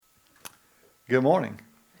Good morning.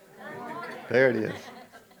 There it is.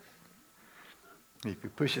 If you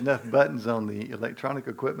push enough buttons on the electronic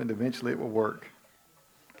equipment, eventually it will work.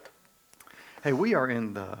 Hey, we are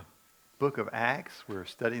in the book of Acts. We're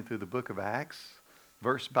studying through the book of Acts,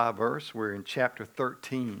 verse by verse. We're in chapter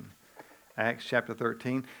 13. Acts chapter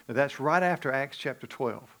 13. Now that's right after Acts chapter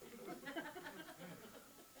 12.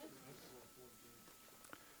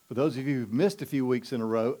 For those of you who've missed a few weeks in a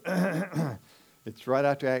row, it's right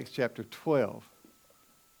after Acts chapter 12.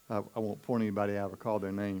 I won't point anybody out or call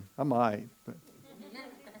their name. I might. But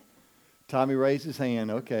Tommy raised his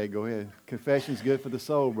hand. Okay, go ahead. Confession's good for the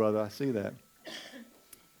soul, brother. I see that.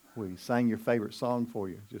 We sang your favorite song for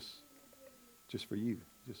you, just for you.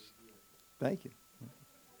 Just thank you.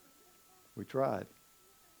 We tried.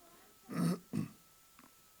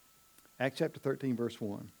 Acts chapter 13, verse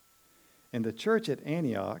 1. In the church at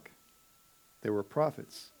Antioch, there were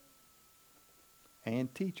prophets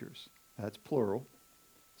and teachers. That's plural.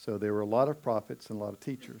 So there were a lot of prophets and a lot of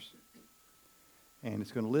teachers. And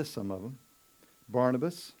it's going to list some of them.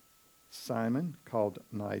 Barnabas, Simon, called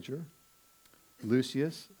Niger,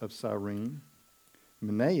 Lucius of Cyrene,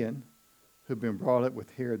 Manaen, who'd been brought up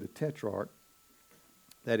with Herod the Tetrarch,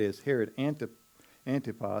 that is, Herod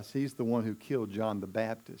Antipas. He's the one who killed John the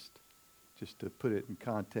Baptist. Just to put it in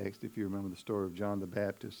context, if you remember the story of John the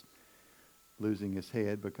Baptist losing his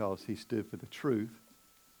head because he stood for the truth.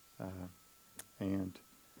 And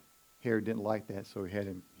Herod didn't like that, so he had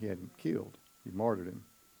him killed. He martyred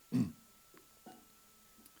him.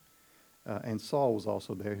 And Saul was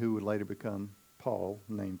also there, who would later become Paul,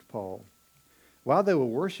 named Paul. While they were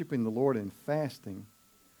worshiping the Lord and fasting,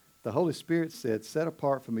 the Holy Spirit said, "Set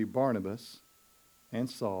apart for me Barnabas and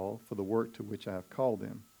Saul for the work to which I have called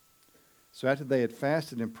them." So after they had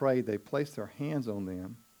fasted and prayed, they placed their hands on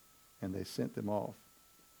them, and they sent them off.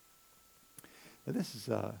 Now this is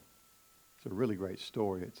it's a really great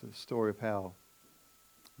story. It's a story of how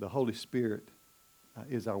the Holy Spirit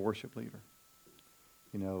is our worship leader.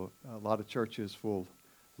 You know, a lot of churches will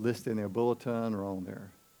list in their bulletin or on their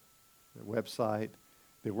website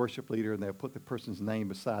their worship leader, and they'll put the person's name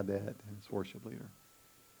beside that, and it's worship leader.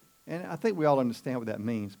 And I think we all understand what that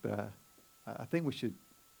means, but I think we should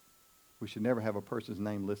never have a person's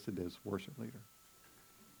name listed as worship leader.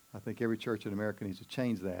 I think every church in America needs to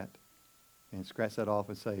change that and scratch that off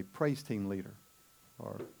and say praise team leader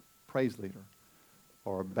or praise leader.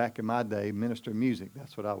 Or back in my day, minister of music.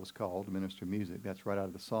 That's what I was called, minister of music. That's right out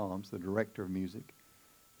of the Psalms, the director of music.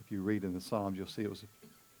 If you read in the Psalms, you'll see it was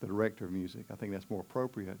the director of music. I think that's more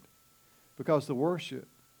appropriate. Because the worship,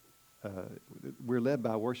 we're led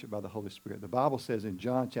by worship by the Holy Spirit. The Bible says in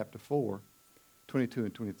John chapter 4, 22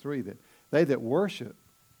 and 23, that they that worship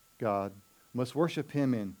God must worship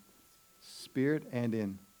him in spirit and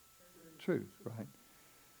in truth, right?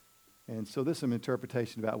 And so this is an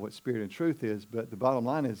interpretation about what spirit and truth is, but the bottom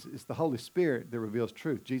line is it's the Holy Spirit that reveals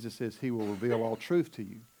truth. Jesus says he will reveal all truth to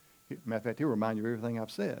you. Matter of fact, he'll remind you of everything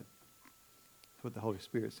I've said. That's what the Holy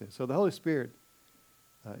Spirit says. So the Holy Spirit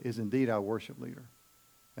is indeed our worship leader.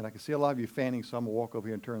 And I can see a lot of you fanning, so I'm going to walk over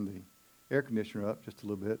here and turn the air conditioner up just a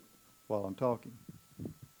little bit while I'm talking.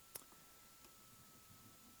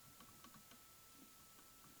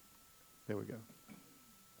 There we go.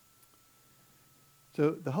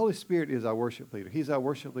 So the Holy Spirit is our worship leader. He's our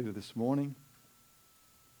worship leader this morning.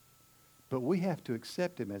 But we have to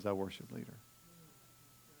accept him as our worship leader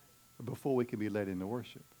before we can be led into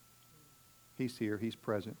worship. He's here. He's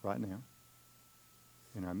present right now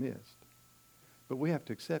in our midst. But we have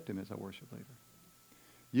to accept him as our worship leader.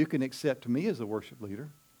 You can accept me as a worship leader.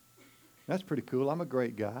 That's pretty cool. I'm a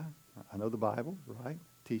great guy. I know the Bible, right?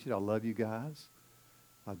 Teach it. I love you guys.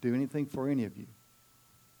 I'll do anything for any of you.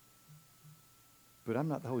 But I'm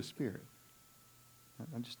not the Holy Spirit.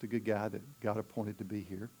 I'm just a good guy that God appointed to be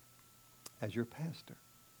here as your pastor.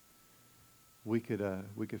 We could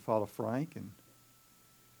follow Frank and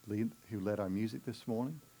who led our music this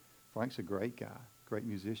morning. Frank's a great guy, great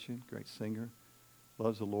musician, great singer,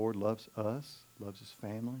 loves the Lord, loves us, loves his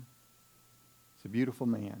family. He's a beautiful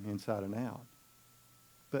man inside and out.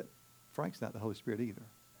 But Frank's not the Holy Spirit either,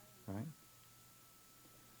 right?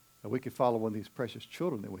 Now, we could follow one of these precious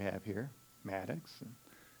children that we have here, Maddox and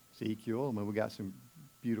Ezekiel. I mean, we got some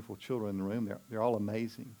beautiful children in the room. They're all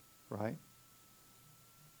amazing, right?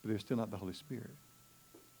 But they're still not the Holy Spirit.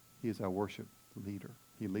 He is our worship leader.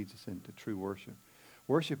 He leads us into true worship.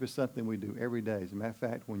 Worship is something we do every day. As a matter of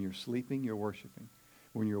fact, when you're sleeping, you're worshiping.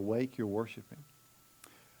 When you're awake, you're worshiping.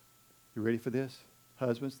 You ready for this?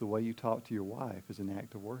 Husbands, the way you talk to your wife is an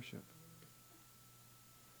act of worship.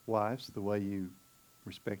 Wives, the way you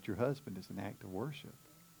respect your husband is an act of worship.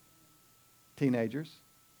 Teenagers,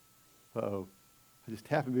 I just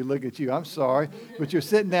happen to be looking at you. I'm sorry, but you're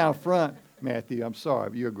sitting down front, Matthew. I'm sorry,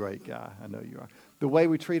 but you're a great guy. I know you are. The way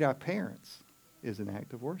we treat our parents is an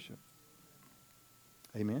act of worship.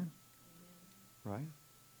 Amen? Right?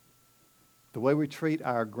 The way we treat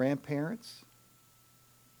our grandparents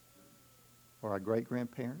or our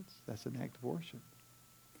great-grandparents, that's an act of worship.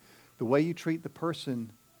 The way you treat the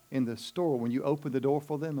person in the store when you open the door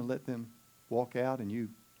for them and let them walk out and you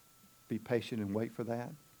be patient and wait for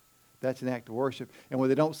that, that's an act of worship. And when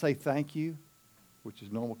they don't say thank you, which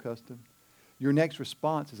is normal custom, your next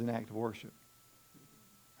response is an act of worship.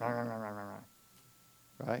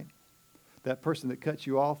 Right? That person that cuts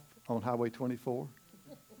you off on Highway 24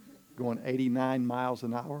 going 89 miles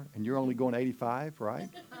an hour and you're only going 85, right?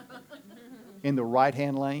 In the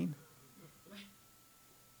right-hand lane.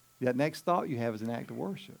 That next thought you have is an act of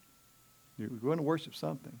worship. You're going to worship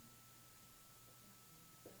something.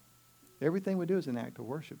 Everything we do is an act of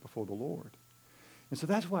worship before the Lord. And so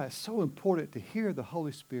that's why it's so important to hear the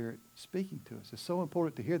Holy Spirit speaking to us. It's so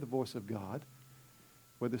important to hear the voice of God,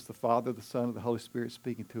 whether it's the Father, the Son, or the Holy Spirit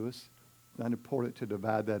speaking to us. It's not important to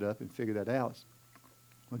divide that up and figure that out.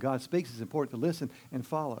 When God speaks, it's important to listen and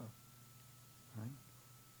follow. Right?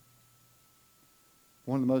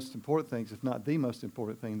 One of the most important things, if not the most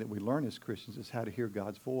important thing that we learn as Christians is how to hear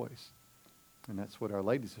God's voice. And that's what our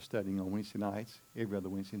ladies are studying on Wednesday nights, every other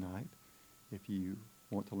Wednesday night. If you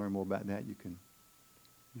want to learn more about that, you can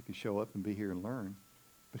show up and be here and learn.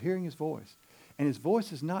 But hearing his voice. And his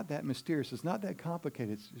voice is not that mysterious. It's not that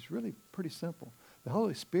complicated. It's really pretty simple. The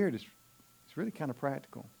Holy Spirit is really kind of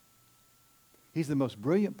practical. He's the most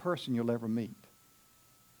brilliant person you'll ever meet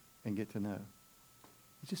and get to know.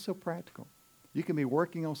 He's just so practical. You can be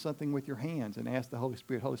working on something with your hands and ask the Holy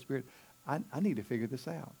Spirit, I need to figure this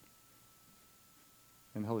out.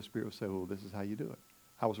 And the Holy Spirit will say, well, this is how you do it.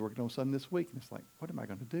 I was working on something this week, and it's like, what am I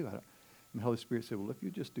going to do? And the Holy Spirit said, well, if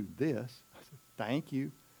you just do this. I said, thank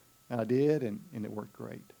you. And I did, and it worked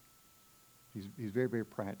great. He's very, very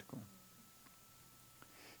practical.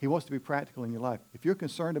 He wants to be practical in your life. If you're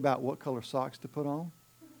concerned about what color socks to put on,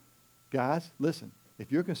 guys, listen.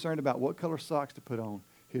 If you're concerned about what color socks to put on,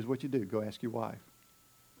 here's what you do. Go ask your wife.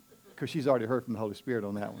 Because she's already heard from the Holy Spirit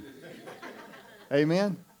on that one.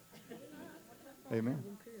 Amen? Amen.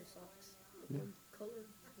 Yeah.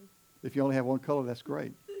 If you only have one color, that's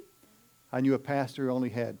great. I knew a pastor who only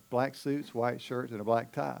had black suits, white shirts, and a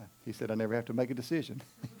black tie. He said, I never have to make a decision.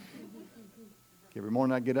 Every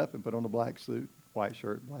morning I get up and put on a black suit, white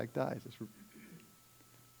shirt, black ties.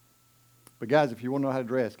 But guys, if you want to know how to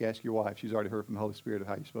dress, ask your wife. She's already heard from the Holy Spirit of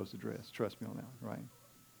how you're supposed to dress. Trust me on that one, right?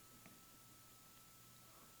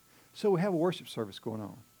 So we have a worship service going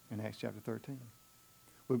on in Acts chapter 13.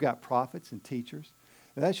 We've got prophets and teachers.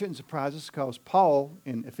 And that shouldn't surprise us because Paul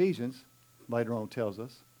in Ephesians later on tells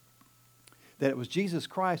us that it was Jesus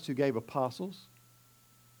Christ who gave apostles,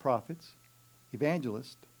 prophets,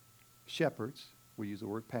 evangelists, shepherds, we use the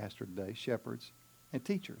word pastor today, shepherds, and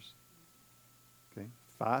teachers. Okay,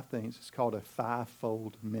 5 things. It's called a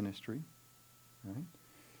 5-fold ministry. Right?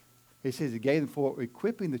 He says he gave them for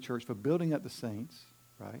equipping the church, for building up the saints,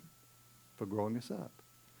 right, for growing us up.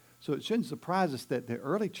 So it shouldn't surprise us that the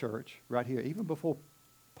early church, right here, even before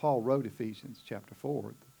Paul wrote Ephesians chapter 4,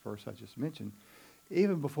 the verse I just mentioned,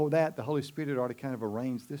 even before that, the Holy Spirit had already kind of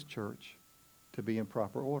arranged this church to be in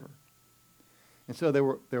proper order. And so there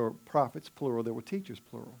were prophets, plural. There were teachers,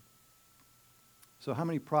 plural. So how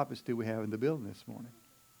many prophets do we have in the building this morning?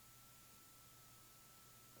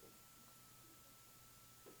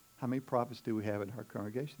 How many prophets do we have in our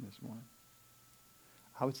congregation this morning?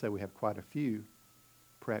 I would say we have quite a few.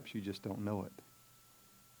 Perhaps you just don't know it.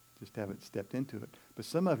 Just haven't stepped into it. But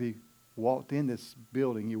some of you walked in this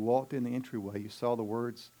building, you walked in the entryway, you saw the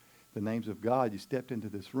words, the names of God, you stepped into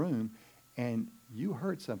this room, and you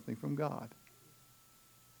heard something from God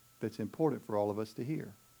that's important for all of us to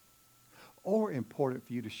hear. Or important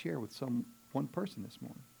for you to share with one person this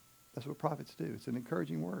morning. That's what prophets do. It's an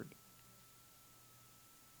encouraging word.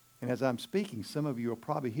 And as I'm speaking, some of you are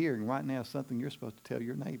probably hearing right now something you're supposed to tell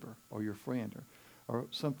your neighbor or your friend or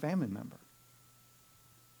some family member.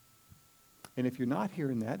 And if you're not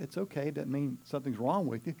hearing that, it's okay. It doesn't mean something's wrong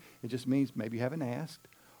with you. It just means maybe you haven't asked,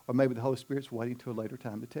 or maybe the Holy Spirit's waiting till a later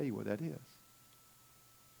time to tell you what that is.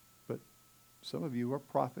 But some of you are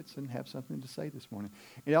prophets and have something to say this morning.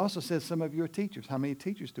 It also says some of you are teachers. How many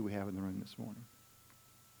teachers do we have in the room this morning?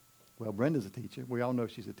 Well, Brenda's a teacher. We all know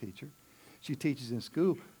she's a teacher. She teaches in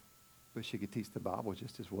school, but she could teach the Bible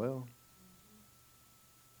just as well.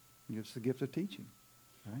 It's the gift of teaching,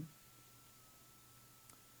 right?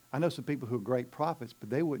 I know some people who are great prophets, but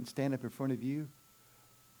they wouldn't stand up in front of you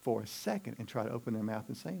for a second and try to open their mouth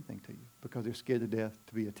and say anything to you because they're scared to death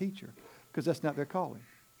to be a teacher because that's not their calling.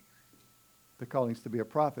 Their calling is to be a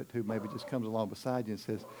prophet who maybe just comes along beside you and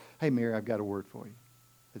says, hey, Mary, I've got a word for you.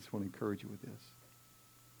 I just want to encourage you with this.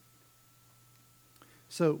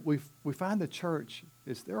 So we find the church,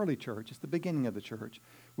 it's the early church, it's the beginning of the church.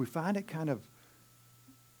 We find it kind of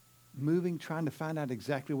moving, trying to find out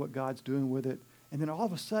exactly what God's doing with it. And then all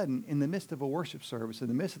of a sudden, in the midst of a worship service, in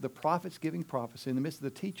the midst of the prophets giving prophecy, in the midst of the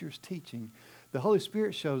teachers teaching, the Holy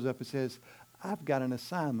Spirit shows up and says, I've got an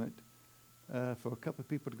assignment for a couple of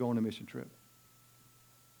people to go on a mission trip.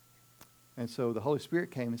 And so the Holy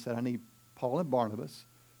Spirit came and said, I need Paul and Barnabas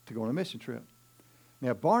to go on a mission trip.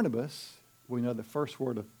 Now, Barnabas, we know the first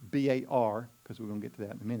word of B-A-R, because we're going to get to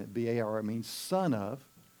that in a minute. B-A-R means son of.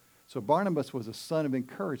 So Barnabas was a son of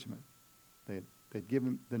encouragement. They'd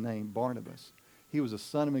given the name Barnabas. He was a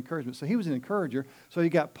son of encouragement. So he was an encourager. So you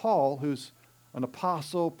got Paul, who's an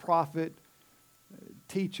apostle, prophet,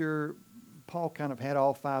 teacher. Paul kind of had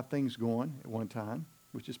all five things going at one time,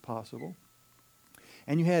 which is possible.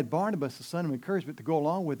 And you had Barnabas, the son of encouragement, to go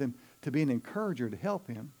along with him to be an encourager to help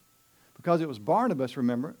him. Because it was Barnabas,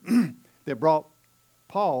 remember, that brought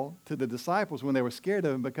Paul to the disciples when they were scared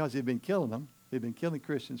of him because he'd been killing them. They'd been killing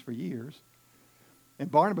Christians for years. And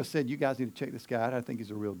Barnabas said, you guys need to check this guy out. I think he's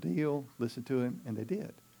a real deal. Listen to him. And they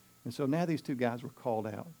did. And so now these two guys were called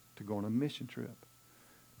out to go on a mission trip.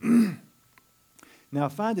 Now, I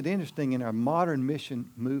find it interesting in our modern mission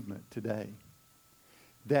movement today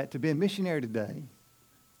that to be a missionary today,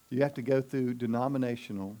 you have to go through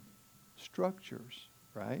denominational structures,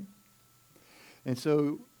 right? And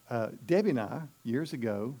so Debbie and I, years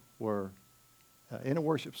ago, were in a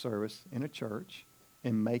worship service in a church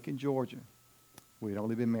in Macon, Georgia. We'd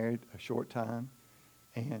only been married a short time,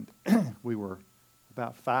 and we were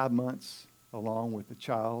about 5 months along with the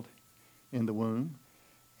child in the womb.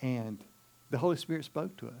 And the Holy Spirit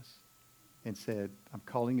spoke to us and said, I'm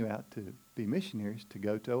calling you out to be missionaries to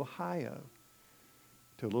go to Ohio,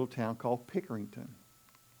 to a little town called Pickerington,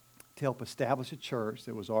 to help establish a church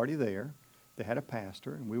that was already there. They had a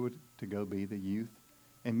pastor, and we were to go be the youth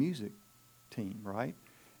and music team, right?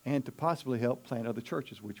 And to possibly help plant other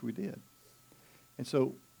churches, which we did. And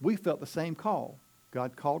so we felt the same call.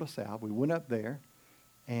 God called us out. We went up there,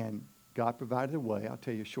 and God provided a way. I'll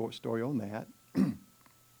tell you a short story on that.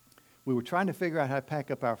 We were trying to figure out how to pack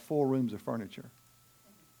up our 4 rooms of furniture.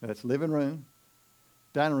 Now, that's living room,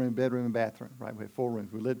 dining room, bedroom, and bathroom, right? We had 4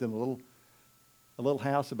 rooms. We lived in a little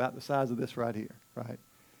house about the size of this right here, right?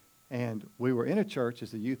 And we were in a church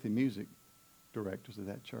as the youth and music directors of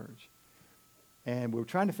that church. And we were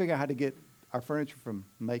trying to figure out how to get our furniture from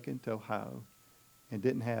Macon to Ohio, and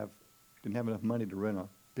didn't have enough money to rent a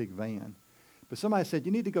big van. But somebody said,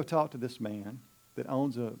 you need to go talk to this man that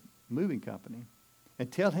owns a moving company and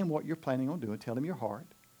tell him what you're planning on doing. Tell him your heart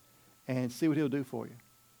and see what he'll do for you.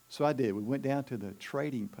 So I did. We went down to the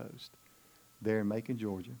trading post there in Macon,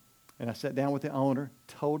 Georgia. And I sat down with the owner,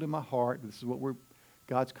 told him my heart. This is what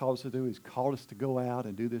God's called us to do. He's called us to go out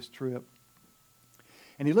and do this trip.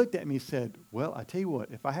 And he looked at me and said, well, I tell you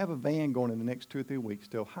what, if I have a van going in the next 2 or 3 weeks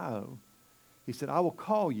to Ohio, he said, I will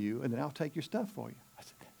call you, and then I'll take your stuff for you. I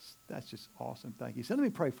said, that's just awesome. Thank you. He said, let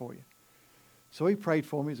me pray for you. So he prayed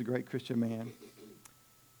for me. He's a great Christian man.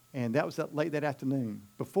 And that was late that afternoon.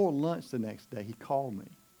 Before lunch the next day, he called me.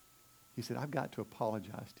 He said, I've got to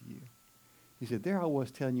apologize to you. He said, there I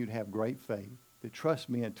was telling you to have great faith, that trust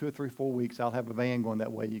me, in 2 or 3, 4 weeks, I'll have a van going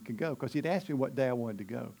that way you can go. Because he'd asked me what day I wanted to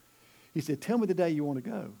go. He said, tell me the day you want to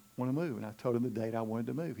go, want to move. And I told him the date I wanted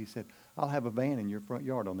to move. He said, I'll have a van in your front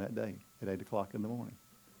yard on that day at 8 o'clock in the morning.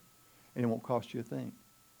 And it won't cost you a thing.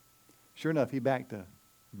 Sure enough, he backed the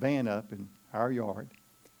van up in our yard,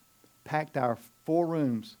 packed our 4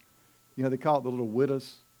 rooms. You know, they call it the little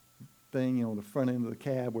widow's thing, on the front end of the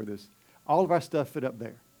cab where there's all of our stuff fit up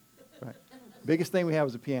there. Right? Biggest thing we have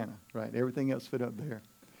is a piano, right? Everything else fit up there.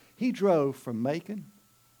 He drove from Macon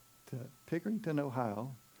to Pickerington,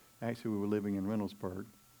 Ohio. Actually, we were living in Reynoldsburg.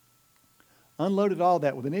 Unloaded all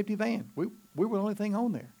that with an empty van. We were the only thing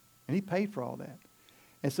on there. And he paid for all that.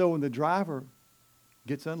 And so when the driver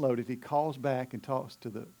gets unloaded, he calls back and talks to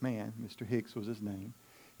the man, Mr. Hicks was his name,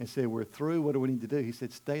 and said, we're through. What do we need to do? He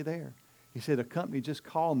said, stay there. He said, a company just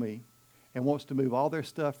called me and wants to move all their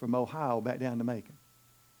stuff from Ohio back down to Macon.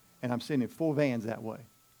 And I'm sending 4 vans that way.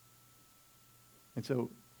 And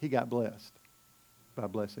so he got blessed by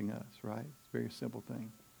blessing us, right? It's a very simple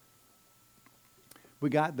thing. We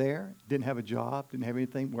got there, didn't have a job, didn't have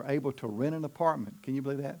anything. We're able to rent an apartment. Can you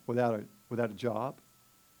believe that? Without a job,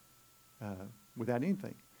 without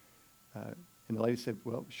anything. And the lady said,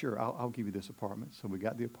 well, sure, I'll give you this apartment. So we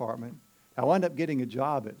got the apartment. I wound up getting a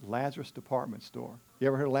job at Lazarus Department Store. You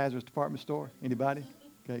ever heard of Lazarus Department Store? Anybody?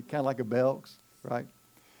 Okay, kind of like a Belk's, right?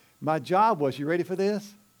 My job was, you ready for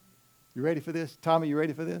this? You ready for this? Tommy, you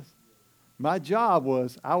ready for this? My job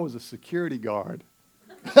was, I was a security guard.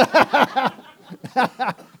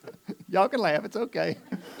 Y'all can laugh, it's okay.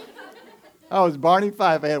 I was Barney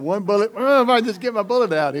Fife. I had one bullet. Oh, if I just get my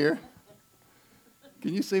bullet out here.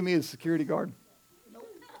 Can you see me as a security guard?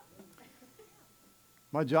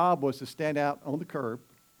 My job was to stand out on the curb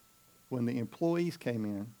when the employees came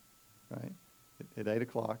in, right, at 8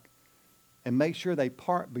 o'clock, and make sure they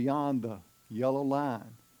parked beyond the yellow line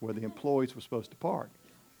where the employees were supposed to park.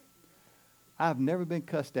 I've never been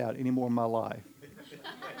cussed out any more in my life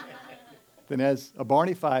than as a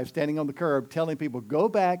Barney Fife standing on the curb telling people, go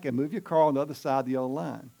back and move your car on the other side of the yellow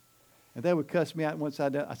line. And they would cuss me out one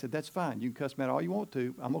side. I said, that's fine. You can cuss me out all you want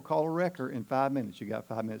to. I'm going to call a wrecker in 5 minutes. You got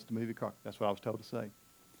 5 minutes to move your car. That's what I was told to say.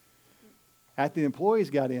 After the employees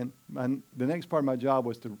got in, the next part of my job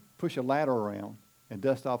was to push a ladder around and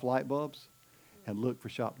dust off light bulbs and look for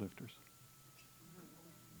shoplifters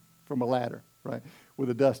from a ladder, right, with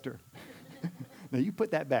a duster. Now, you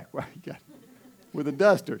put that back, right? You got it. With a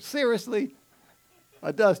duster. Seriously?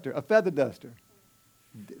 A duster, a feather duster.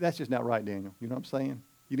 That's just not right, Daniel. You know what I'm saying?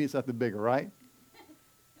 You need something bigger, right?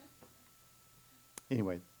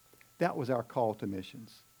 Anyway, that was our call to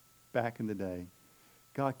missions back in the day.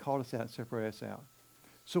 God called us out and separated us out.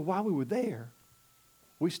 So while we were there,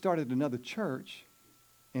 we started another church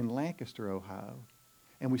in Lancaster, Ohio,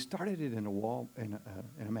 and we started it in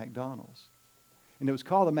a McDonald's. And it was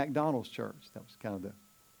called the McDonald's Church. That was kind of the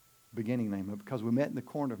beginning name of it, because we met in the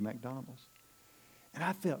corner of McDonald's. And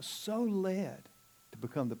I felt so led to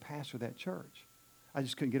become the pastor of that church. I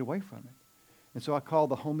just couldn't get away from it. And so I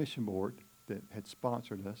called the Home Mission Board that had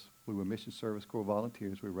sponsored us. We were Mission Service Corps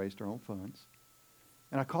volunteers. We raised our own funds.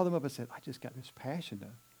 And I called them up and said, I just got this passion to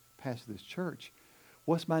pastor this church.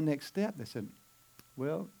 What's my next step? They said,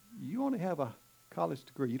 well, you only have a college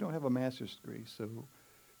degree. You don't have a master's degree, so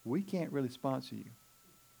we can't really sponsor you.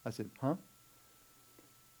 I said, huh?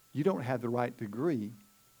 You don't have the right degree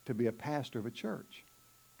to be a pastor of a church.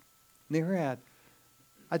 And here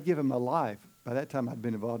I'd given my life. By that time, I'd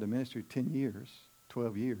been involved in ministry 10 years,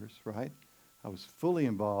 12 years, right? I was fully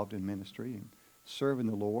involved in ministry and serving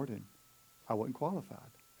the Lord, and I wasn't qualified,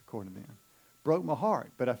 according to them. Broke my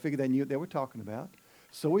heart, but I figured they knew what they were talking about.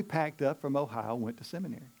 So we packed up from Ohio, went to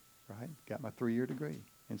seminary, right? Got my 3-year degree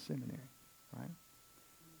in seminary, right?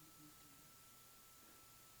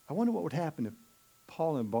 I wonder what would happen if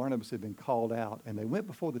Paul and Barnabas had been called out and they went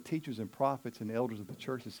before the teachers and prophets and elders of the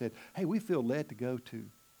church and said, hey, we feel led to go to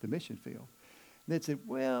the mission field. And they'd said,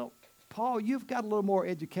 well, Paul, you've got a little more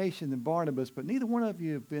education than Barnabas, but neither one of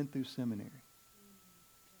you have been through seminary.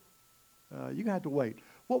 You're going to have to wait.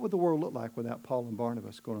 What would the world look like without Paul and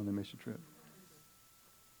Barnabas going on the mission trip?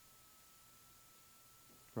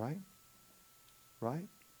 Right? Right?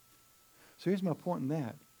 So here's my point in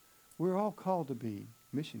that. We're all called to be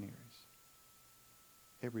missionaries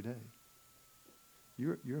every day.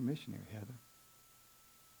 You're a missionary, Heather.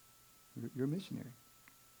 You're a missionary.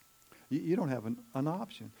 You don't have an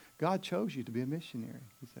option. God chose you to be a missionary.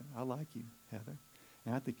 He said, I like you, Heather,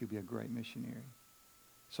 and I think you'll be a great missionary.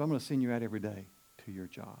 So I'm going to send you out every day to your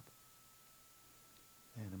job.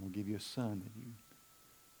 And I'm going to give you a son that you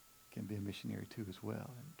can be a missionary too as well,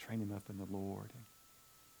 and train him up in the Lord. And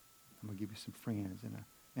I'm going to give you some friends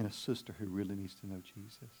and a sister who really needs to know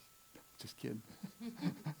Jesus. Just kidding.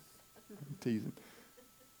 I'm teasing.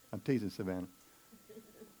 I'm teasing Savannah.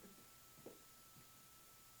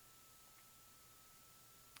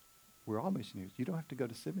 We're all missionaries. You don't have to go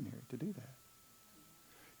to seminary to do that.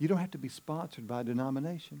 You don't have to be sponsored by a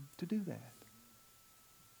denomination to do that.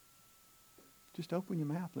 Just open your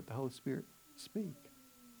mouth, let the Holy Spirit speak.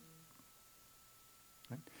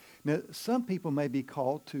 Right? Now, some people may be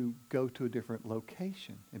called to go to a different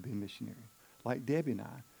location and be a missionary, like Debbie and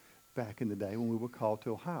I back in the day when we were called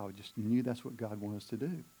to Ohio. Just knew that's what God wanted us to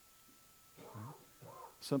do. Right?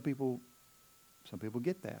 Some people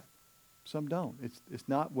get that. Some don't. It's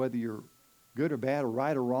not whether you're good or bad or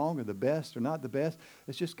right or wrong or the best or not the best.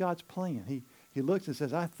 It's just God's plan. He looks and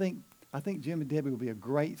says, I think Jim and Debbie will be a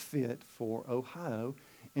great fit for Ohio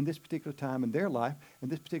in this particular time in their life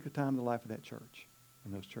and this particular time in the life of that church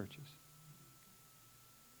and those churches.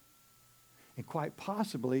 And quite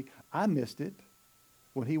possibly, I missed it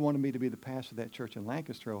when he wanted me to be the pastor of that church in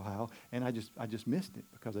Lancaster, Ohio, and I just missed it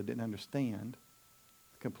because I didn't understand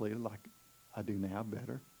completely like I do now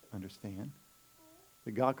better. Understand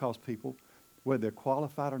that God calls people, whether they're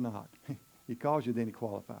qualified or not. He calls you, then he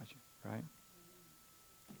qualifies you, right?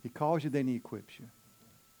 He calls you, then he equips you.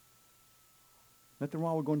 Nothing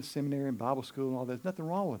wrong with going to seminary and Bible school and all that. There's nothing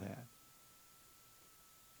wrong with that.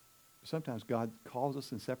 Sometimes God calls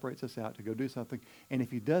us and separates us out to go do something. And if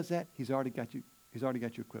he does that, he's already got you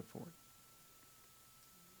equipped for it.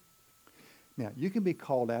 Now, you can be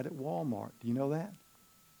called out at Walmart. Do you know that?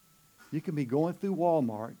 You can be going through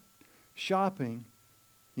Walmart, shopping,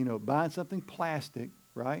 buying something plastic,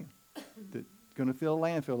 right? That's going to fill a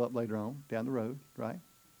landfill up later on down the road, right?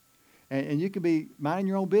 And you can be minding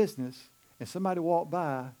your own business, and somebody walk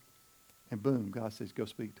by, and boom, God says, go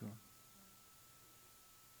speak to them.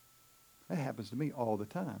 That happens to me all the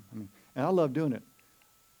time. And I love doing it.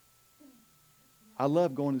 I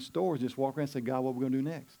love going to stores, just walk around and say, God, what are we going to do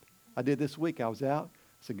next? I did this week. I was out.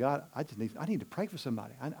 I said, God, I need to pray for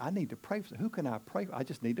somebody. I need to pray for. Who can I pray for? I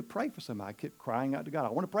just need to pray for somebody. I kept crying out to God. I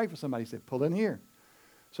want to pray for somebody. He said, pull in here.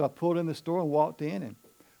 So I pulled in the store and walked in and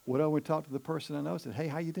went over and talked to the person I know. I said, hey,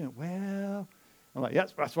 how you doing? Well, I'm like,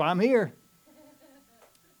 yes, that's why I'm here.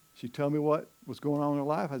 She told me what was going on in her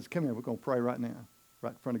life. I said, come here. We're going to pray right now.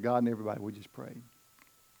 Right in front of God and everybody. We just prayed.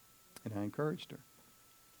 And I encouraged her.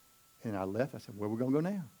 And I left. I said, where are we going to go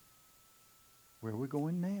now? Where are we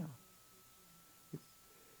going now?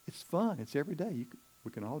 It's fun. It's every day.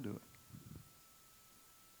 We can all do it.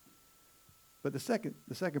 But the second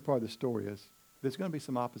part of the story is there's going to be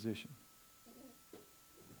some opposition.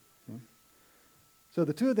 Okay? So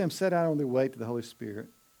the two of them set out on their way to the Holy Spirit,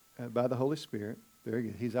 by the Holy Spirit. Very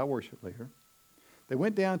good. He's our worship leader. They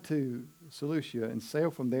went down to Seleucia and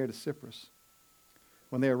sailed from there to Cyprus.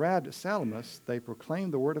 When they arrived at Salamis, they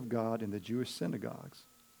proclaimed the word of God in the Jewish synagogues.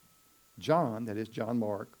 John, that is John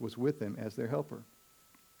Mark, was with them as their helper.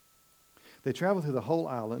 They traveled through the whole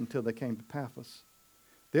island until they came to Paphos.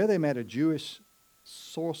 There they met a Jewish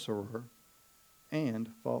sorcerer and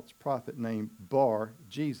false prophet named Bar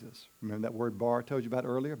Jesus. Remember that word Bar I told you about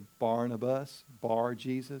earlier? Barnabas, Bar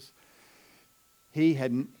Jesus. He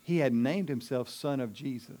had named himself Son of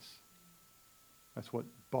Jesus. That's what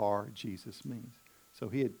Bar Jesus means. So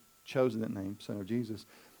he had chosen that name, Son of Jesus.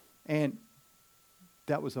 And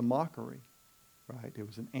that was a mockery, right? It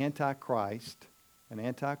was an antichrist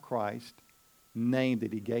name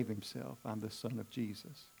that he gave himself. I'm the Son of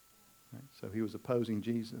Jesus. Right? So he was opposing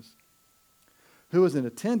Jesus. Who was an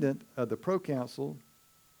attendant of the proconsul,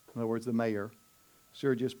 in other words, the mayor,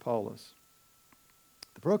 Sergius Paulus.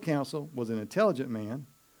 The proconsul was an intelligent man,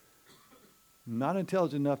 not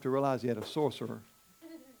intelligent enough to realize he had a sorcerer,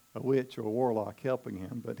 a witch, or a warlock helping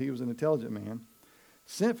him, but he was an intelligent man,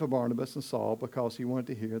 sent for Barnabas and Saul because he wanted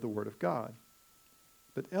to hear the word of God.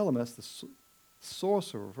 But Elymas, the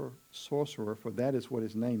sorcerer, for that is what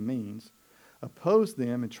his name means, opposed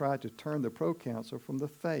them and tried to turn the proconsul from the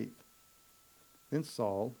faith. Then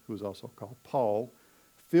Saul, who was also called Paul,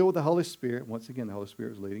 filled with the Holy Spirit, once again the Holy Spirit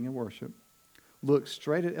was leading in worship, looked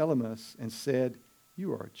straight at Elymas and said,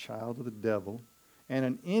 you are a child of the devil and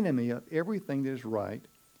an enemy of everything that is right.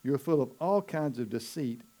 You are full of all kinds of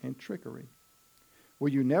deceit and trickery. Will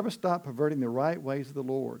you never stop perverting the right ways of the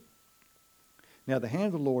Lord? Now the hand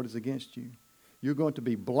of the Lord is against you. You're going to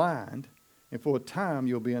be blind, and for a time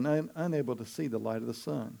you'll be unable to see the light of the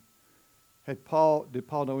sun. Did Paul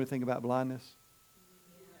know anything about blindness?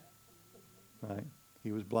 Right.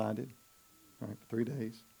 He was blinded, right, for 3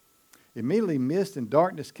 days. Immediately mist and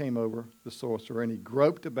darkness came over the sorcerer, and he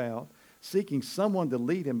groped about, seeking someone to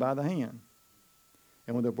lead him by the hand.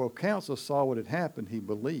 And when the proconsul saw what had happened, he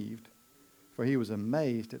believed, for he was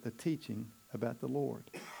amazed at the teaching about the Lord.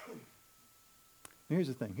 And here's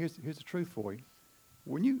the thing. Here's the truth for you.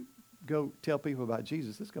 When you go tell people about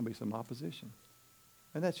Jesus, there's going to be some opposition.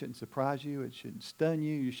 And that shouldn't surprise you. It shouldn't stun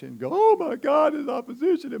you. You shouldn't go, oh my God, there's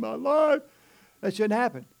opposition in my life. That shouldn't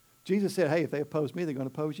happen. Jesus said, hey, if they oppose me, they're going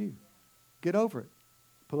to oppose you. Get over it.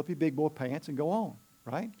 Pull up your big boy pants and go on,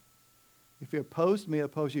 right? If you oppose me, I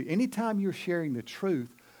oppose you. Anytime you're sharing the truth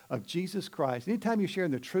of Jesus Christ, anytime you're sharing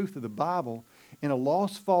the truth of the Bible in a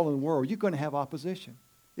lost, fallen world, you're going to have opposition.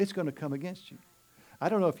 It's going to come against you. I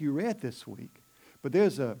don't know if you read this week, but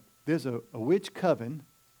there's a witch coven,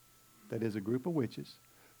 that is a group of witches,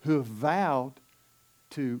 who have vowed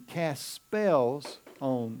to cast spells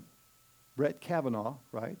on Brett Kavanaugh,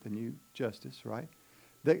 right, the new justice, right?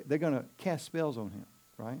 They're going to cast spells on him,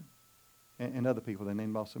 right? And other people. They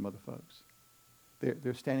named off some other folks.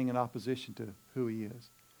 They're standing in opposition to who he is.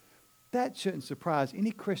 That shouldn't surprise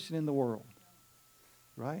any Christian in the world,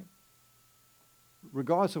 right?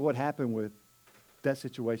 Regardless of what happened with that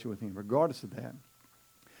situation with him, regardless of that.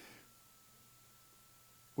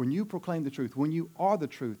 When you proclaim the truth, when you are the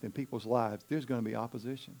truth in people's lives, there's going to be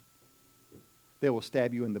opposition. They will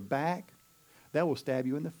stab you in the back. They will stab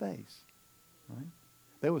you in the face, right?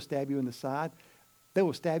 They will stab you in the side. They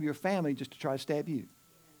will stab your family just to try to stab you.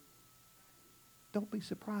 Don't be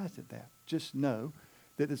surprised at that. Just know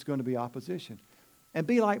that there's going to be opposition. And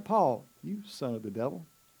be like Paul, you son of the devil.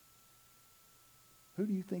 Who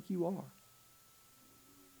do you think you are?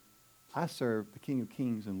 I serve the King of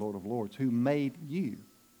Kings and Lord of Lords who made you,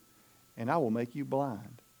 and I will make you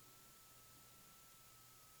blind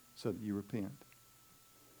so that you repent.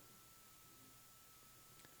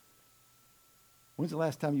 When's the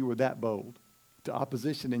last time you were that bold to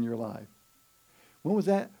opposition in your life? When was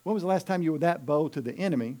the last time you were that bold to the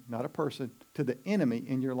enemy, not a person, to the enemy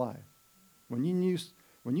in your life? When you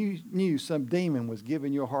knew some demon was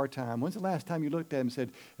giving you a hard time, when's the last time you looked at him and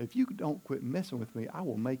said, if you don't quit messing with me, I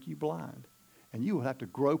will make you blind. And you will have to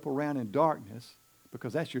grope around in darkness,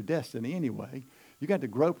 because that's your destiny anyway. You got to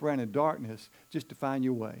grope around in darkness just to find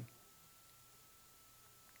your way.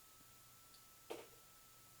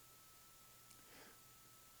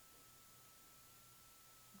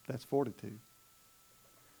 That's fortitude.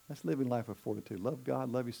 That's living life of fortitude. Love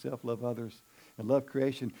God, love yourself, love others, and love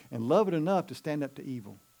creation, and love it enough to stand up to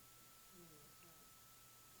evil.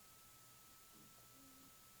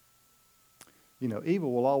 You know,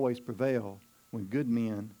 evil will always prevail when good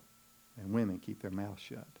men and women keep their mouths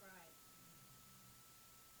shut.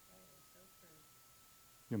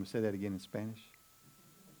 You want me to say that again in Spanish?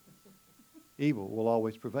 Evil will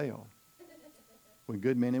always prevail when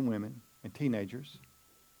good men and women and teenagers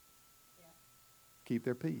keep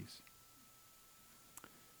their peace.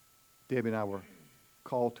 Debbie and I were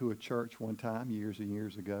called to a church one time years and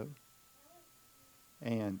years ago.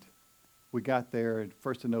 And we got there at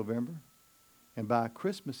 1st of November. And by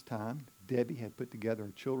Christmas time, Debbie had put together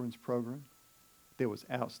a children's program that was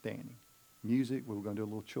outstanding. Music, we were going to do a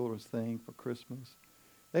little children's thing for Christmas.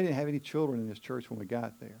 They didn't have any children in this church when we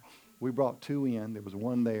got there. We brought 2 in. There was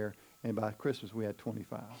 1 there. And by Christmas, we had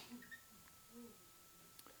 25.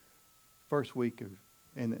 First week of,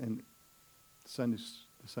 and the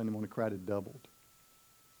Sunday morning crowd had doubled.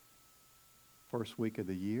 First week of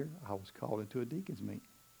the year, I was called into a deacon's meeting,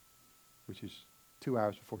 which is 2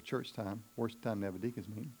 hours before church time, worst time to have a deacon's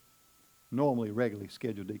meeting. Normally, regularly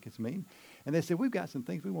scheduled deacon's meeting. And they said, we've got some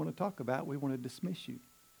things we want to talk about. We want to dismiss you.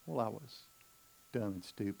 Well, I was dumb and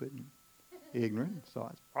stupid and ignorant. So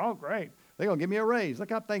I said, oh, great. They're going to give me a raise.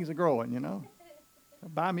 Look how things are growing, you know.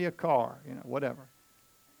 Buy me a car, you know, whatever.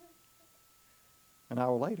 An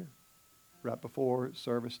hour later, right before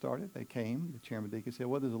service started, they came. The chairman of the deacon said,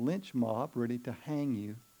 well, there's a lynch mob ready to hang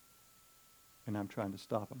you, and I'm trying to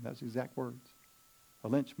stop them. That's the exact words. A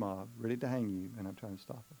lynch mob ready to hang you, and I'm trying to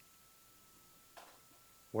stop them.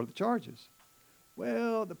 What are the charges?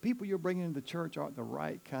 Well, the people you're bringing into the church aren't the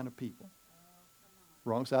right kind of people.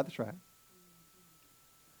 Wrong side of the track.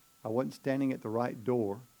 I wasn't standing at the right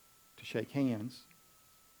door to shake hands.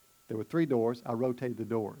 There were 3 doors. I rotated the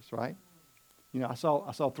doors, right? You know, I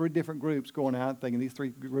saw 3 different groups going out thinking these 3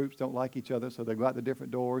 groups don't like each other, so they go out the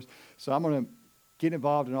different doors. So I'm going to get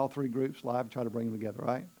involved in all 3 groups live and try to bring them together,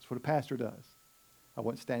 right? That's what a pastor does. I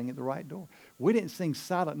wasn't standing at the right door. We didn't sing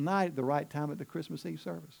Silent Night at the right time at the Christmas Eve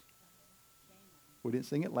service. We didn't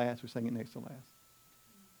sing it last. We sang it next to last.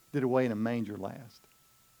 Did Away in a Manger last.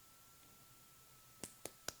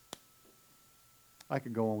 I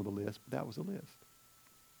could go on with the list, but that was the list.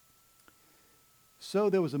 So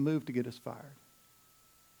there was a move to get us fired.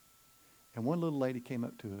 And one little lady came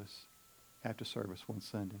up to us after service one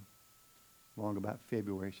Sunday, along about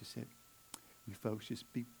February. She said, you folks just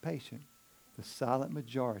be patient. The silent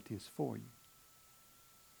majority is for you.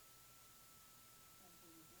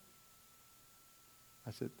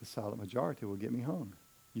 I said, the silent majority will get me hung,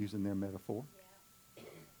 using their metaphor. Yeah.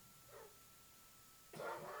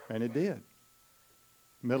 And it did.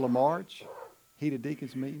 Middle of March, heated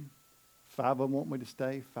deacons meeting. 5 of them want me to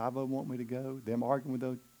stay. 5 of them want me to go. Them arguing with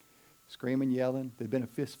those, screaming, yelling. There'd been a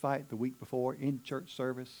fist fight the week before in church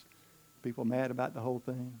service. People mad about the whole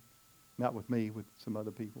thing. Not with me, with some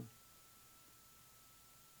other people.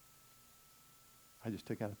 I just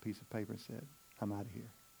took out a piece of paper and said, I'm out of here.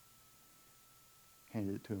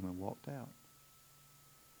 Handed it to him and walked out.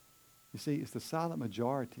 You see, it's the silent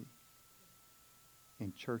majority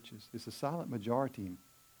in churches. It's the silent majority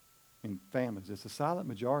in families. It's the silent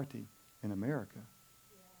majority in America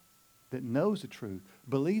that knows the truth,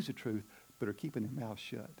 believes the truth, but are keeping their mouths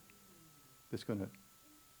shut. That's going to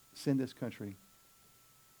send this country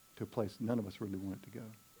to a place none of us really want it to go.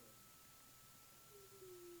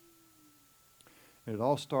 And it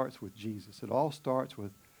all starts with Jesus. It all starts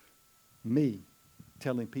with me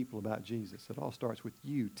telling people about Jesus. It all starts with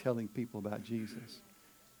you telling people about Jesus.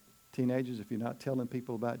 Teenagers, if you're not telling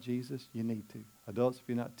people about Jesus, you need to. Adults, if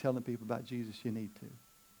you're not telling people about Jesus, you need to.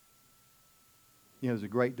 You know, there's a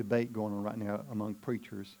great debate going on right now among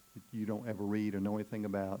preachers that you don't ever read or know anything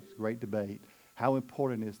about. It's a great debate. How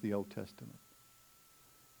important is the Old Testament?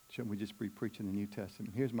 Shouldn't we just be preaching the New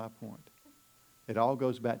Testament? Here's my point. It all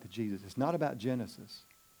goes back to Jesus. It's not about Genesis.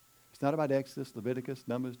 It's not about Exodus, Leviticus,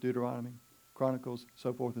 Numbers, Deuteronomy, Chronicles,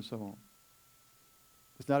 so forth and so on.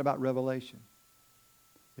 It's not about Revelation.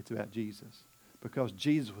 It's about Jesus. Because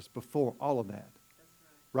Jesus was before all of that.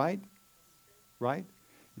 Right? Right?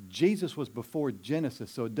 Jesus was before Genesis,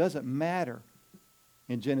 so it doesn't matter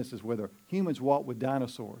in Genesis whether humans walked with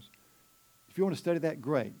dinosaurs. If you want to study that,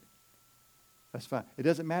 great. That's fine. It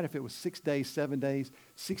doesn't matter if it was 6 days, 7 days,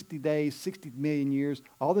 60 days, 60 million years,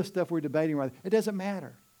 all this stuff we're debating right now. It doesn't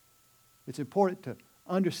matter. It's important to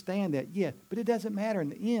understand that, yeah, but it doesn't matter in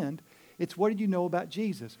the end. It's what did you know about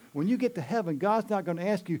Jesus? When you get to heaven, God's not going to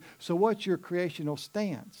ask you, so what's your creational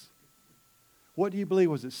stance? What do you believe?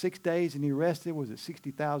 Was it 6 days and he rested? Was it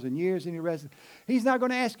 60,000 years and he rested? He's not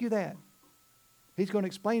going to ask you that. He's going to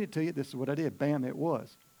explain it to you. This is what I did. Bam, it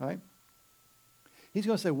was. Right? He's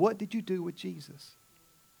going to say, what did you do with Jesus?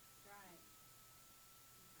 Right.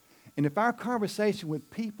 And if our conversation with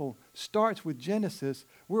people starts with Genesis,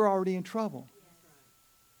 we're already in trouble.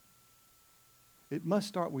 Yes. It must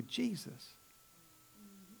start with Jesus.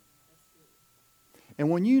 And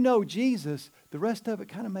when you know Jesus, the rest of it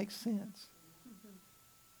kind of makes sense.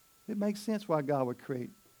 It makes sense why God would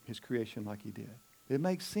create his creation like he did. It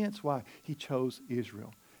makes sense why he chose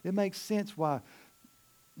Israel. It makes sense why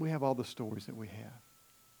we have all the stories that we have.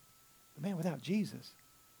 But man, without Jesus,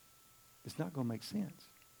 it's not going to make sense.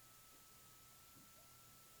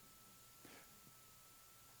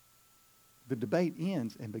 The debate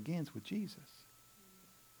ends and begins with Jesus.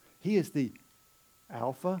 He is the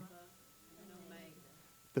Alpha,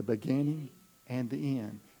 the beginning, and the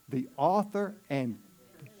end. The author and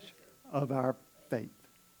of our faith.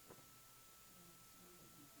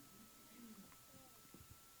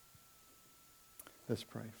 Let's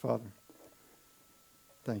pray. Father,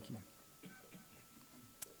 thank you.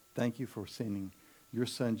 Thank you for sending your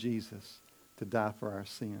son Jesus to die for our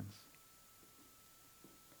sins.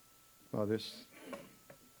 Father, it's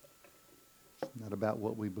not about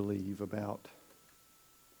what we believe about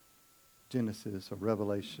Genesis or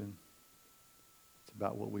Revelation. It's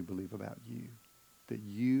about what we believe about you. That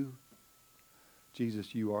you,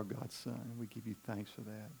 Jesus, you are God's son. We give you thanks for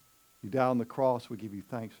that. You died on the cross. We give you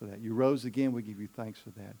thanks for that. You rose again. We give you thanks for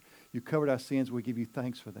that. You covered our sins. We give you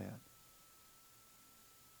thanks for that.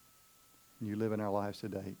 And you live in our lives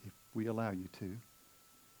today if we allow you to.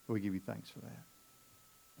 We give you thanks for that.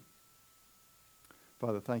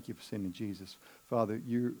 Father, thank you for sending Jesus. Father,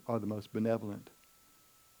 you are the most benevolent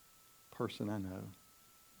person I know.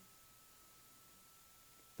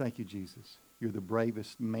 Thank you, Jesus. You're the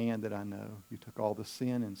bravest man that I know. You took all the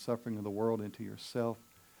sin and suffering of the world into yourself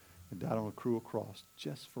and died on a cruel cross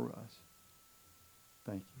just for us.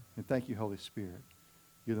 Thank you. And thank you, Holy Spirit.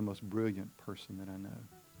 You're the most brilliant person that I know.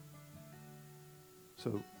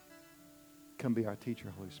 So come be our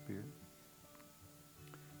teacher, Holy Spirit.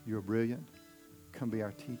 You're brilliant. Come be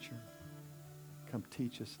our teacher. Come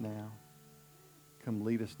teach us now. Come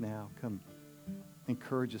lead us now. Come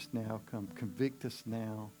encourage us now. Come convict us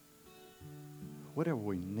now. Whatever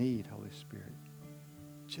we need, Holy Spirit,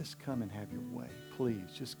 just come and have your way.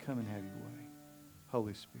 Please, just come and have your way.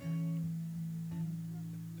 Holy Spirit.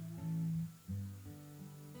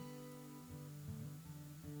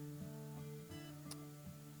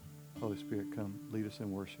 Holy Spirit, come lead us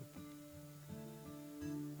in worship.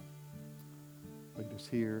 Lead us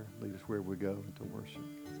here, lead us wherever we go into worship,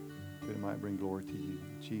 that it might bring glory to you.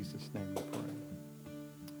 In Jesus' name we pray.